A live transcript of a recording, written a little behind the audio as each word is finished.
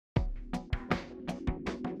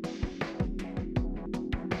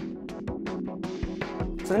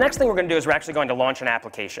So the next thing we're going to do is we're actually going to launch an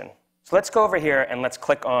application. So let's go over here and let's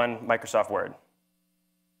click on Microsoft Word.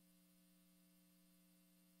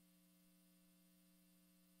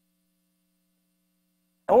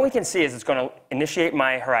 And what we can see is it's going to initiate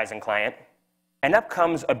my Horizon client, and up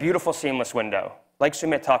comes a beautiful seamless window, like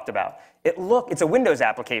Sumit talked about. It's a Windows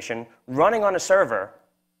application running on a server,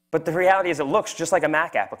 but the reality is it looks just like a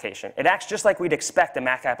Mac application. It acts just like we'd expect a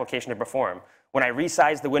Mac application to perform. When I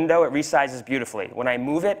resize the window, it resizes beautifully. When I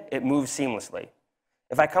move it, it moves seamlessly.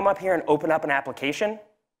 If I come up here and open up an application,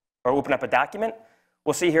 or open up a document,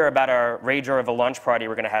 we'll see here about our rager of a launch party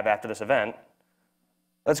we're going to have after this event.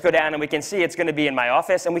 Let's go down, and we can see it's going to be in my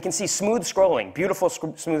office, and we can see smooth scrolling, beautiful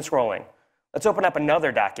smooth scrolling. Let's open up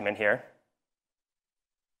another document here.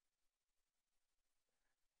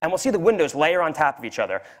 And we'll see the windows layer on top of each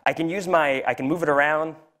other. I can move it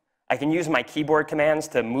around. I can use my keyboard commands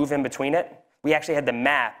to move in between it. We actually had to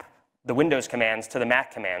map the Windows commands to the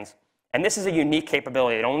Mac commands. And this is a unique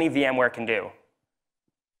capability that only VMware can do.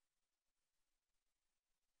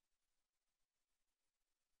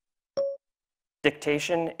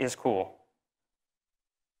 Dictation is cool.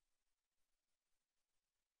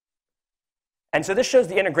 And so this shows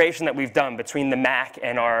the integration that we've done between the Mac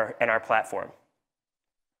and our platform.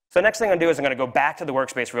 So the next thing I'm going to do is I'm going to go back to the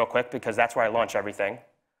Workspace real quick, because that's where I launch everything.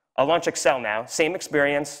 I'll launch Excel now. Same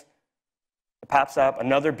experience. It pops up,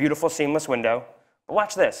 another beautiful seamless window. But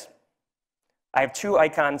watch this. I have two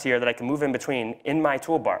icons here that I can move in between in my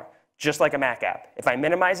toolbar, just like a Mac app. If I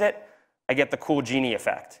minimize it, I get the cool genie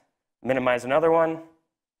effect. Minimize another one.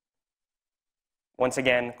 Once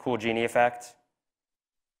again, cool genie effect.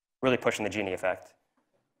 Really pushing the genie effect.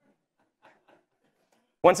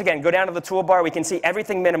 Once again, go down to the toolbar. We can see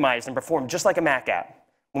everything minimized and performed just like a Mac app.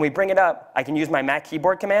 When we bring it up, I can use my Mac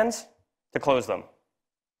keyboard commands to close them.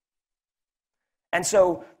 And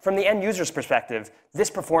so from the end user's perspective, this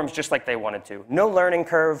performs just like they wanted to. No learning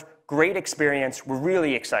curve, great experience. We're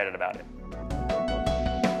really excited about it.